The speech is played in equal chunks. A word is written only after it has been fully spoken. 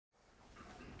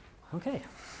Okay.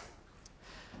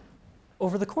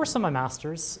 Over the course of my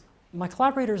master's, my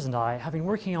collaborators and I have been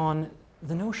working on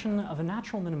the notion of a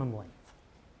natural minimum length.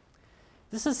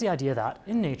 This is the idea that,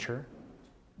 in nature,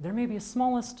 there may be a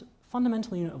smallest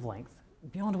fundamental unit of length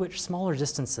beyond which smaller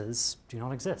distances do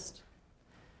not exist.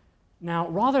 Now,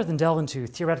 rather than delve into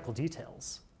theoretical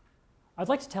details, I'd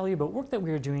like to tell you about work that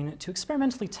we are doing to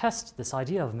experimentally test this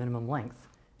idea of minimum length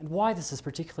and why this is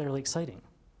particularly exciting.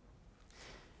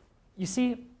 You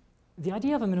see, the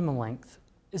idea of a minimum length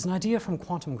is an idea from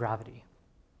quantum gravity.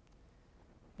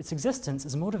 Its existence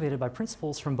is motivated by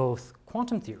principles from both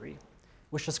quantum theory,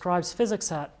 which describes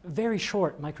physics at very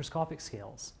short microscopic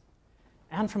scales,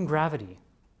 and from gravity,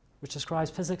 which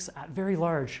describes physics at very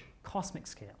large cosmic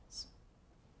scales.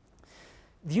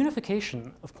 The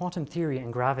unification of quantum theory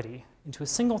and gravity into a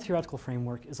single theoretical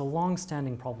framework is a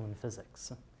long-standing problem in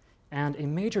physics, and a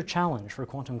major challenge for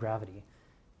quantum gravity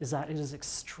is that it is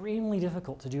extremely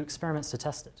difficult to do experiments to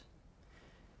test it.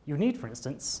 You need, for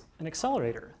instance, an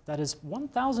accelerator that is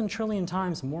 1,000 trillion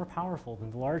times more powerful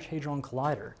than the Large Hadron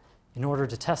Collider in order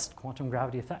to test quantum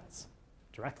gravity effects.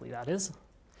 Directly, that is.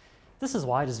 This is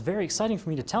why it is very exciting for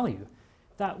me to tell you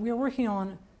that we are working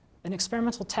on an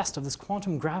experimental test of this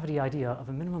quantum gravity idea of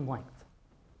a minimum length.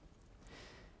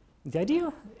 The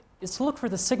idea is to look for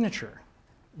the signature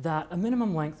that a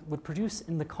minimum length would produce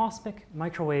in the cosmic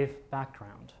microwave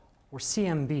background, or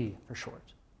CMB for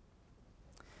short.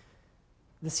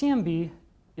 The CMB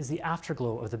is the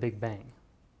afterglow of the Big Bang.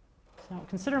 So now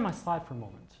consider my slide for a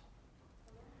moment.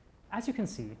 As you can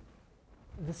see,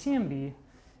 the CMB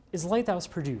is light that was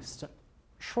produced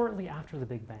shortly after the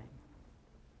Big Bang.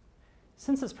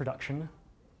 Since its production,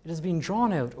 it has been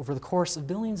drawn out over the course of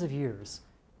billions of years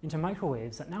into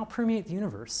microwaves that now permeate the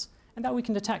universe and that we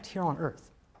can detect here on Earth.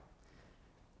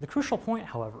 The crucial point,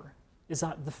 however, is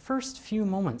that the first few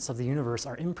moments of the universe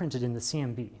are imprinted in the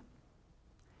CMB.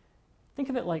 Think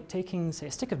of it like taking, say,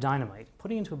 a stick of dynamite,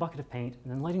 putting it into a bucket of paint,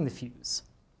 and then lighting the fuse.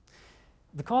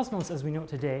 The cosmos, as we know it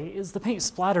today, is the paint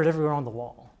splattered everywhere on the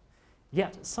wall.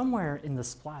 Yet, somewhere in the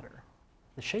splatter,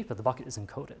 the shape of the bucket is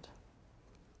encoded.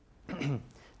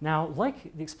 Now,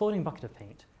 like the exploding bucket of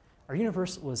paint, our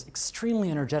universe was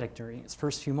extremely energetic during its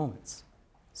first few moments.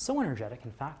 So energetic,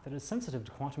 in fact, that it is sensitive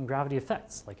to quantum gravity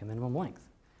effects, like a minimum length.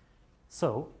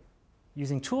 So,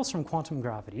 using tools from quantum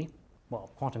gravity,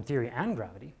 well, quantum theory and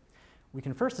gravity, we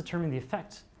can first determine the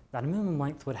effect that a minimum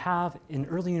length would have in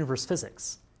early universe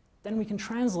physics. Then we can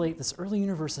translate this early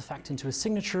universe effect into a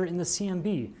signature in the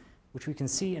CMB, which we can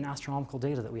see in astronomical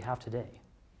data that we have today.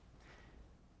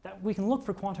 That we can look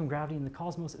for quantum gravity in the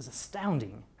cosmos is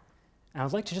astounding. And I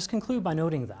would like to just conclude by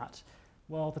noting that,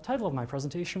 well, the title of my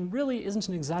presentation really isn't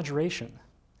an exaggeration,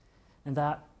 and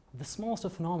that the smallest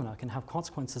of phenomena can have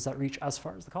consequences that reach as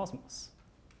far as the cosmos.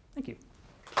 Thank you.